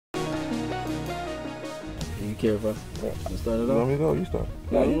care if I start it off? You want me to go? You start.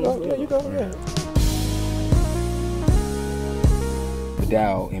 No, you go. Yeah, you go. Yeah.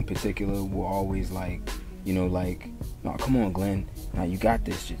 Vidal in particular will always like, no, come on, Glenn. Now you got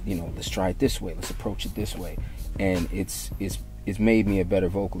this. Just, let's try it this way. Let's approach it this way. And it's made me a better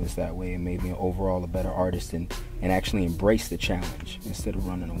vocalist that way. It made me overall a better artist and actually embrace the challenge instead of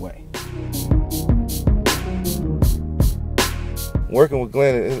running away. Working with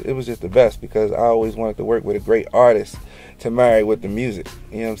Glenn, it was just the best because I always wanted to work with a great artist to marry with the music.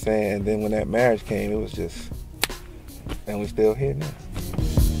 You know what I'm saying? And then when that marriage came, it was just, and we still here now.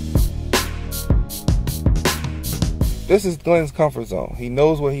 This is Glenn's comfort zone. He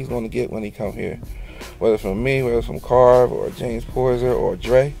knows what he's going to get when he come here. Whether it's from me, whether it's from Carve or James Poyser or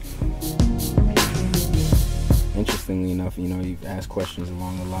Dre. Interestingly enough, you've asked questions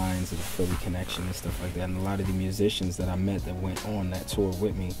along the lines of the Philly connection and stuff like that. And a lot of the musicians that I met that went on that tour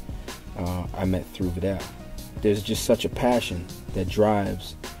with me, I met through Vidal. There's just such a passion that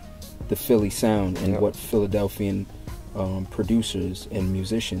drives the Philly sound and what Philadelphian producers and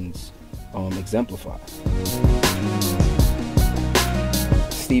musicians exemplify.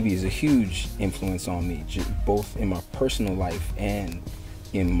 Stevie is a huge influence on me, both in my personal life and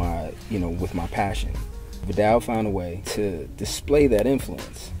in my, with my passion. Vidal found a way to display that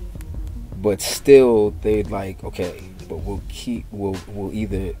influence, but still they'd like, okay, but we'll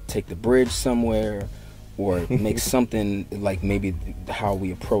either take the bridge somewhere or make something like maybe how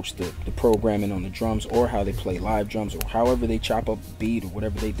we approach the programming on the drums or how they play live drums or however they chop up the beat or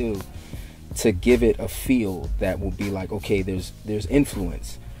whatever they do to give it a feel that will be like, okay, there's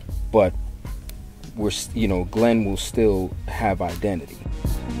influence, but Glenn will still have identity.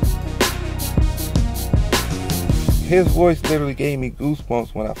 His voice literally gave me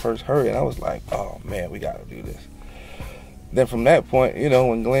goosebumps when I first heard it. I was like, oh man, we gotta do this. Then from that point,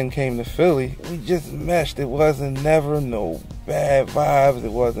 when Glenn came to Philly, we just meshed. It wasn't never no bad vibes.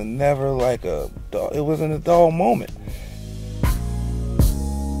 It wasn't never like it wasn't a dull moment.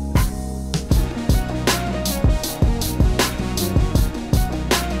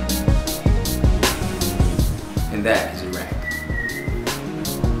 And that is